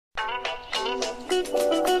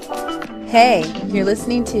Hey, you're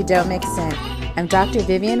listening to Don't Mix In. I'm Dr.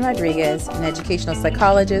 Vivian Rodriguez, an educational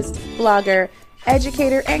psychologist, blogger,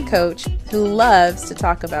 educator, and coach who loves to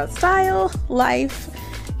talk about style, life,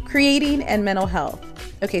 creating, and mental health.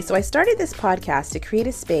 Okay, so I started this podcast to create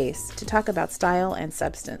a space to talk about style and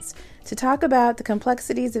substance, to talk about the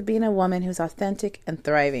complexities of being a woman who's authentic and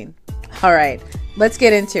thriving. All right, let's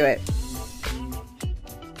get into it.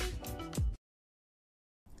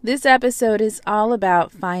 This episode is all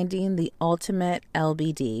about finding the ultimate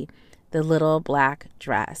LBD, the little black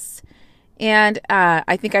dress. And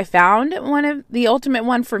I think I found the ultimate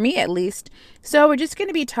one for me, at least. So we're just going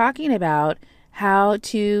to be talking about how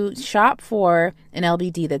to shop for an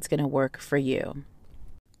LBD that's going to work for you.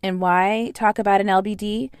 And why talk about an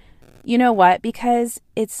LBD? You know what? Because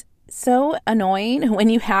it's so annoying when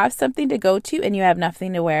you have something to go to and you have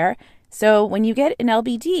nothing to wear. So when you get an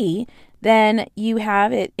LBD, then you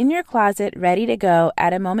have it in your closet ready to go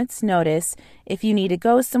at a moment's notice if you need to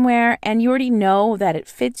go somewhere and you already know that it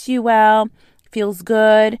fits you well, feels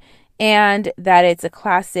good, and that it's a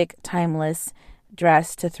classic, timeless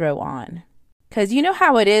dress to throw on. Because you know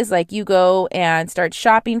how it is, like you go and start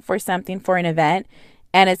shopping for something for an event,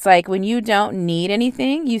 and it's like when you don't need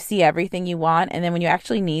anything, you see everything you want, and then when you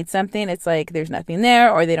actually need something, it's like there's nothing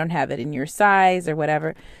there or they don't have it in your size or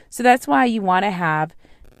whatever. So that's why you want to have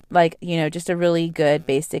just a really good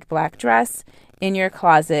basic black dress in your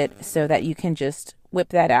closet so that you can just whip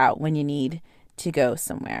that out when you need to go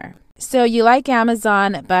somewhere. So you like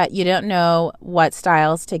Amazon, but you don't know what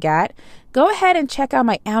styles to get? Go ahead and check out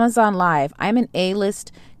my Amazon Live. I'm an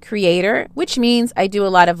A-list creator, which means I do a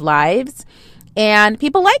lot of lives and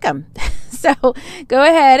people like them. So go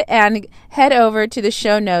ahead and head over to the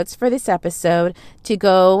show notes for this episode to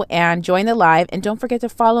go and join the live. And don't forget to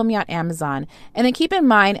follow me on Amazon. And then keep in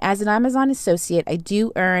mind, as an Amazon associate, I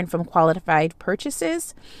do earn from qualified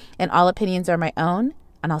purchases, and all opinions are my own.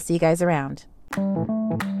 And I'll see you guys around.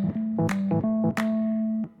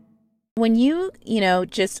 When you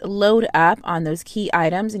just load up on those key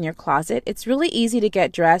items in your closet, it's really easy to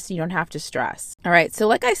get dressed. You don't have to stress. All right. So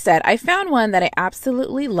like I said, I found one that I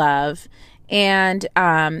absolutely love. And,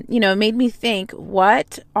 it made me think,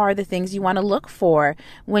 what are the things you want to look for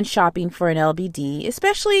when shopping for an LBD,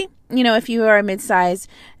 especially, if you are a midsize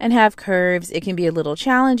and have curves, it can be a little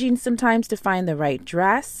challenging sometimes to find the right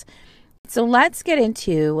dress. So let's get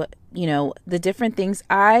into, the different things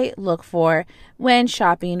I look for when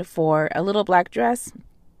shopping for a little black dress,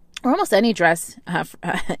 or almost any dress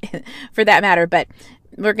for that matter, but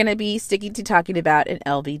we're going to be sticking to talking about an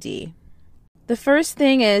LBD. The first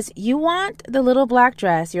thing is you want the little black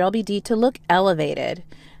dress, your LBD, to look elevated.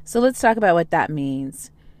 So let's talk about what that means.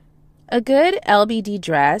 A good LBD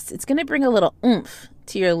dress, it's going to bring a little oomph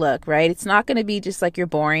to your look, right? It's not going to be just like your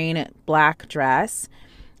boring black dress,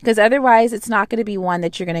 because otherwise it's not going to be one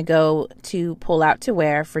that you're going to go to pull out to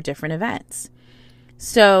wear for different events.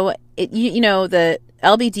 So the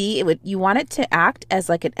LBD, you want it to act as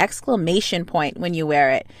like an exclamation point when you wear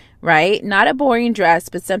it, right? Not a boring dress,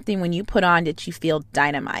 but something when you put on that you feel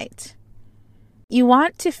dynamite. You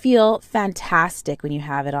want to feel fantastic when you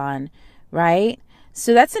have it on, right?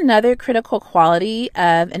 So that's another critical quality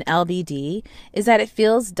of an LBD, is that it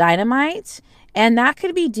feels dynamite, and that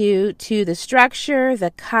could be due to the structure,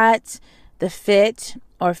 the cut, the fit,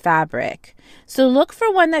 or fabric. So look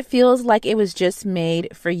for one that feels like it was just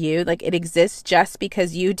made for you, like it exists just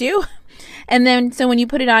because you do. And then, so when you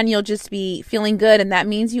put it on, you'll just be feeling good. And that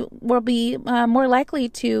means you will be more likely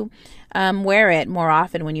to wear it more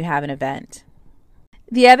often when you have an event.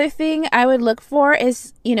 The other thing I would look for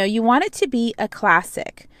is, you want it to be a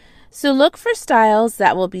classic. So look for styles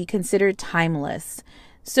that will be considered timeless.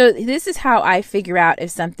 So this is how I figure out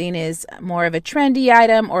if something is more of a trendy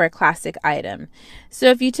item or a classic item.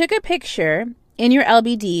 So if you took a picture in your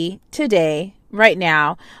LBD today, right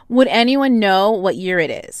now, would anyone know what year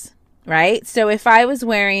it is? Right? So if I was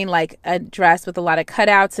wearing like a dress with a lot of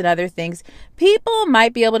cutouts and other things, people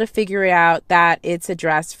might be able to figure out that it's a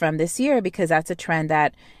dress from this year, because that's a trend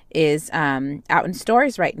that is out in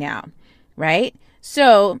stores right now, right?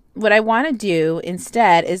 So what I want to do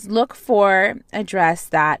instead is look for a dress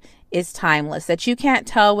that is timeless, that you can't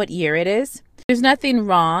tell what year it is. There's nothing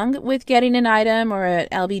wrong with getting an item or an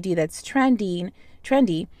LBD that's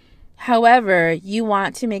trendy. However, you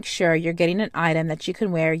want to make sure you're getting an item that you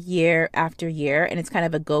can wear year after year, and it's kind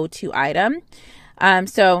of a go-to item.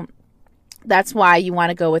 So that's why you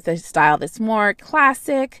want to go with a style that's more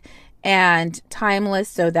classic and timeless,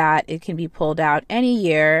 so that it can be pulled out any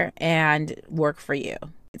year and work for you.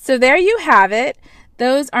 So there you have it.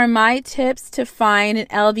 those are my tips to find an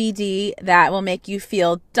LBD that will make you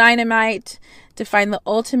feel dynamite, to find the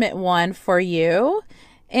ultimate one for you.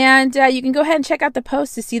 And you can go ahead and check out the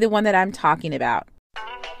post to see the one that I'm talking about.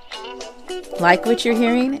 Like what you're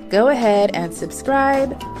hearing? Go ahead and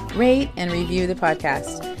subscribe, rate, and review the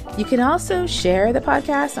podcast. You can also share the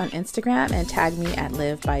podcast on Instagram and tag me at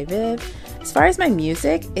Live by Viv. As far as my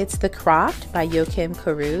music, it's The Croft by Joachim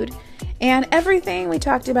Karud. And everything we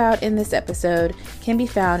talked about in this episode can be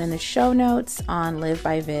found in the show notes on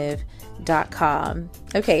livebyviv.com.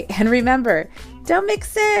 Okay, and remember, don't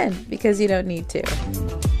mix in because you don't need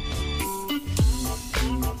to.